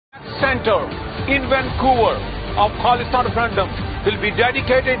center in Vancouver of Khalistan referendum will be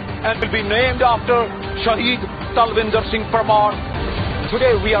dedicated and will be named after Shaheed Talvinder Singh Parmar.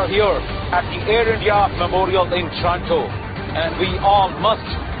 Today we are here at the Air India Memorial in Toronto, and we all must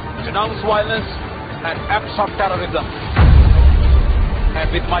denounce violence and acts of terrorism. And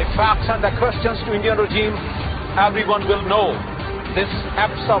with my facts and the questions to Indian regime, everyone will know this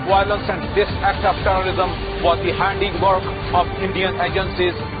acts of violence and this act of terrorism was the handiwork of Indian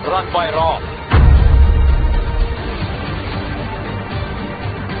agencies run by RAW.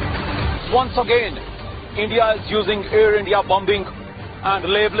 Once again, India is using Air India bombing and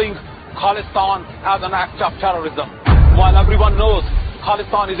labeling Khalistan as an act of terrorism, while everyone knows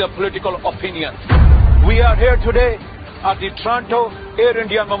Khalistan is a political opinion. We are here today at the Toronto Air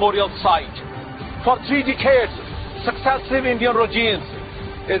India Memorial site. For 3 decades, successive Indian regimes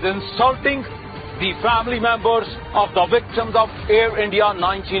is insulting the family members of the victims of Air India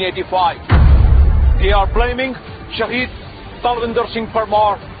 1985. They are blaming Shaheed Talvinder Singh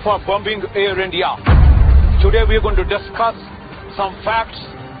Parmar for bombing Air India. Today we are going to discuss some facts,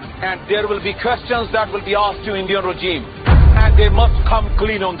 and there will be questions that will be asked to Indian regime, and they must come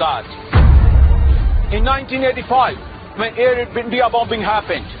clean on that. In 1985, when Air India bombing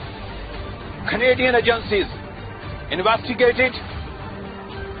happened, Canadian agencies investigated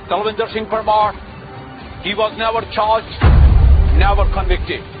Talvinder Singh Parmar. He was never charged, never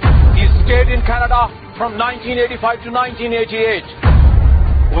convicted. He stayed in Canada from 1985 to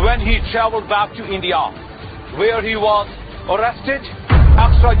 1988 when he traveled back to India, where he was arrested,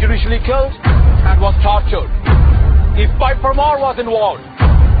 extrajudicially killed, and was tortured. If Parmar was involved,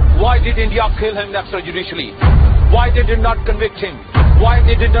 why did India kill him extrajudicially? Why they did not convict him? Why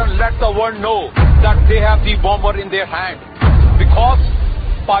they did not let the world know that they have the bomber in their hand? Because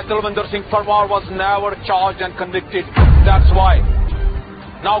Talvinder Singh Parmar was never charged and convicted. That's why.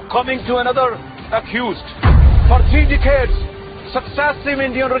 Now coming to another accused. For 3 decades, successive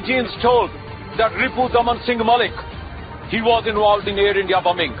Indian regimes told that Determinition Singh Malik, he was involved in Air India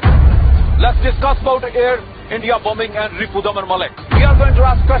bombing. Let's discuss about Air India bombing and Determinition Malik. We are going to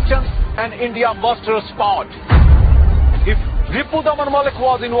ask questions and India must respond. If Determinition Malik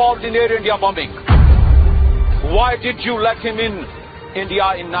was involved in Air India bombing, why did you let him in India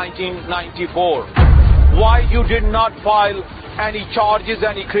in 1994? Why you did not file any charges,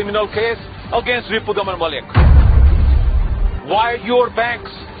 any criminal case against Determinition Malik? Why your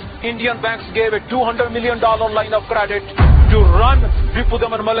banks, Indian banks, gave a $200 million line of credit to run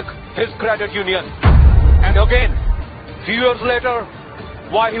Determinition Malik, his credit union? And again, few years later,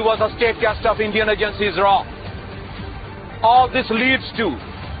 why he was a state guest of Indian agencies RAW? All this leads to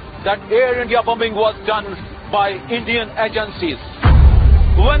that Air India bombing was done by Indian agencies.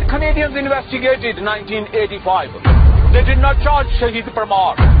 When Canadians investigated in 1985, they did not charge Shaheed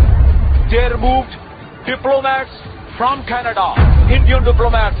Parmar. They removed diplomats from Canada, Indian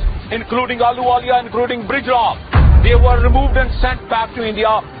diplomats, including Ahluwalia, including Brijlal. They were removed and sent back to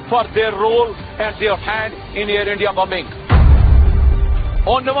India for their role and their hand in Air India bombing.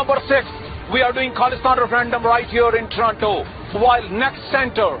 On November 6th, we are doing Khalistan referendum right here in Toronto, while next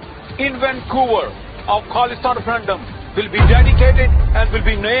center in Vancouver of Khalistan referendum will be dedicated and will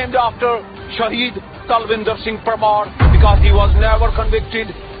be named after Shaheed Talvinder Singh Parmar, because he was never convicted,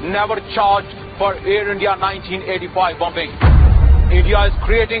 never charged for Air India 1985 bombing. India is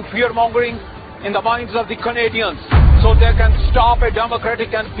creating fear-mongering in the minds of the Canadians so they can stop a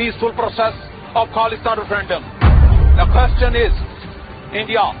democratic and peaceful process of Khalistan referendum. The question is,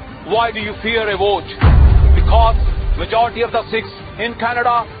 India, why do you fear a vote? Because majority of the Sikhs in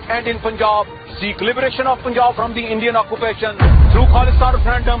Canada and in Punjab seek liberation of Punjab from the Indian occupation through Khalistan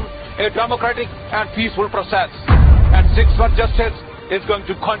referendum, a democratic and peaceful process. And Sikhs for Justice is going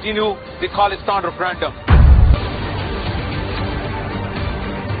to continue the Khalistan referendum.